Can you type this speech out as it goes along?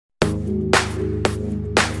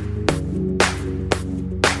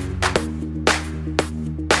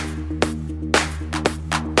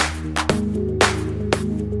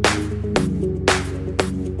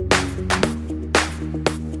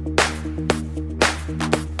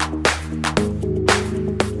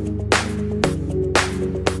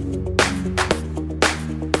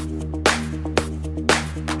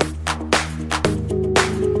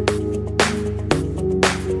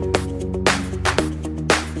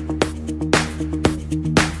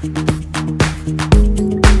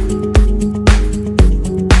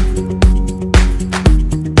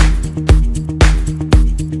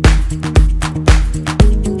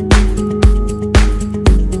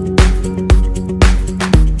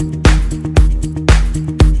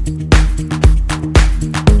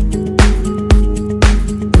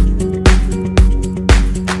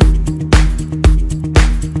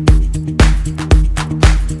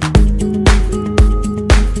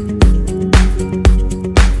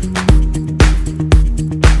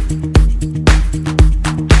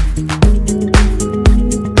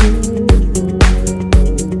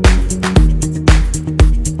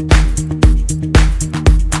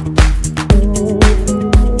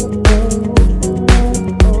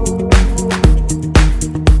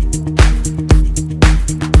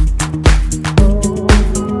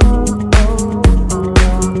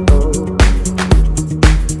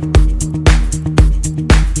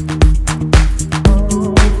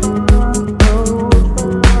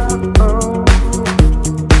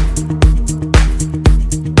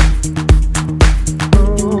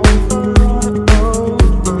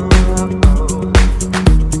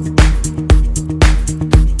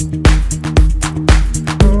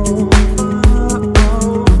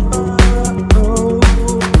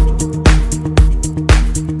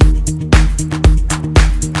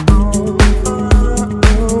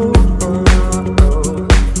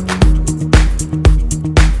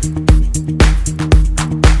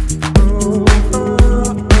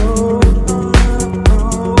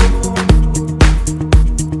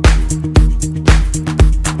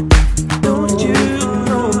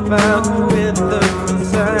about rhythm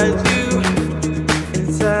inside you,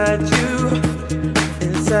 inside you,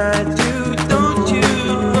 inside you. Don't you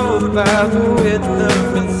know about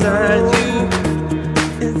rhythm inside you,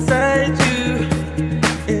 inside you,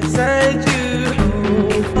 inside you.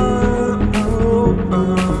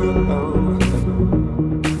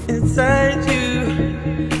 Inside you,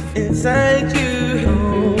 inside you.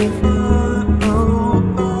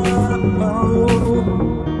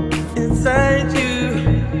 Inside you,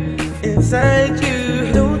 inside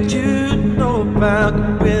you. Don't you know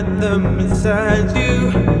about rhythm inside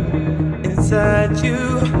you, inside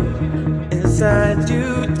you, inside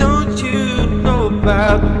you. Don't you know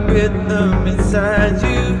about rhythm inside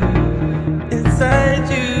you, inside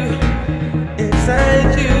you,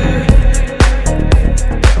 inside you.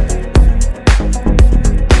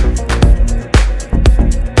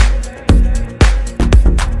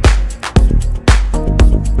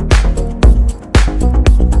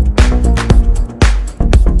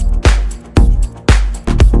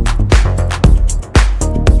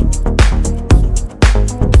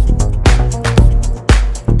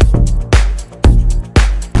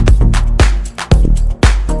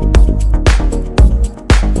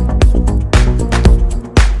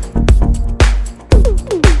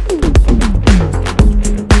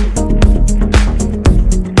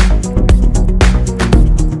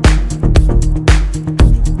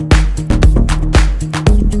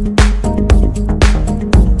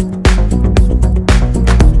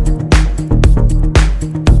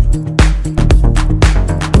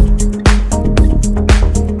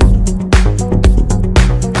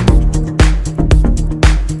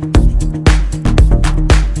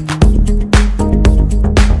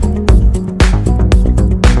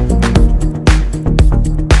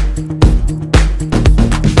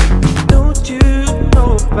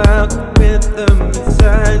 About rhythm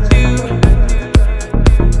inside you.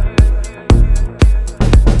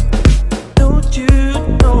 Don't you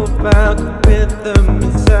know about rhythm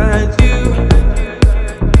inside you?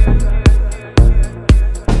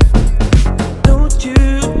 Don't you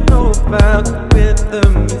know about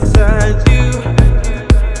rhythm inside you?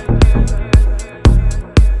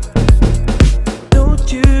 Don't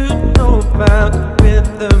you know about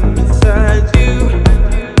rhythm inside you?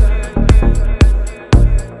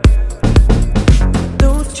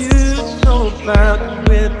 About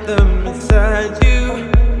rhythm inside you,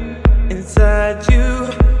 inside you,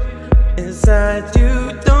 inside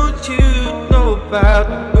you. Don't you know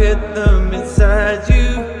about rhythm inside you,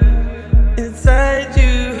 inside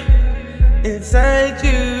you, inside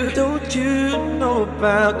you. Don't you know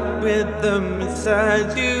about rhythm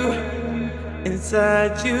inside you,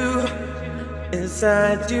 inside you,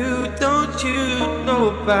 inside you. Don't you know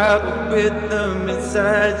about rhythm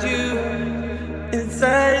inside you,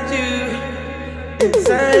 inside you,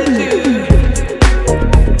 inside you.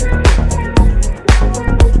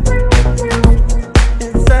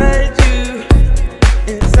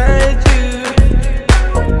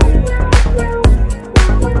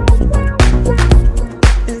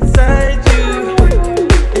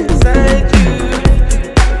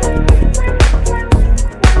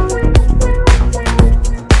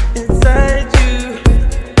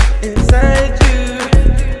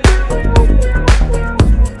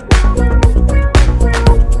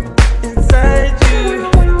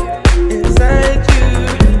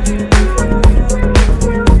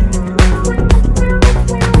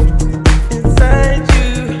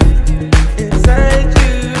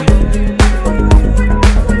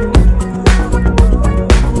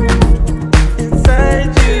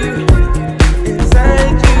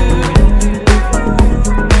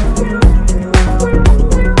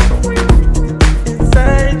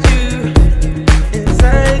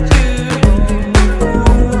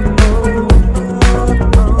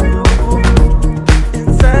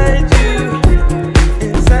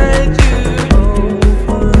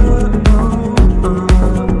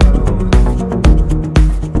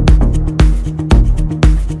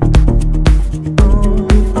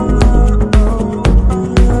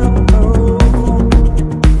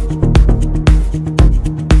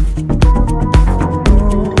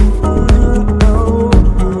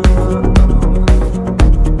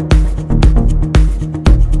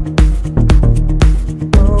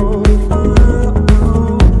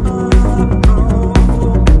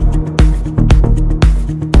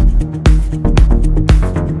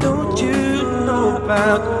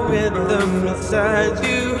 rhythm inside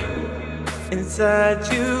you,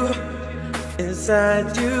 inside you,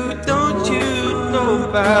 inside you. Don't you know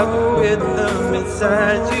about rhythm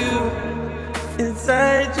inside you,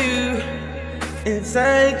 inside you,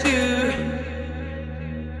 inside you.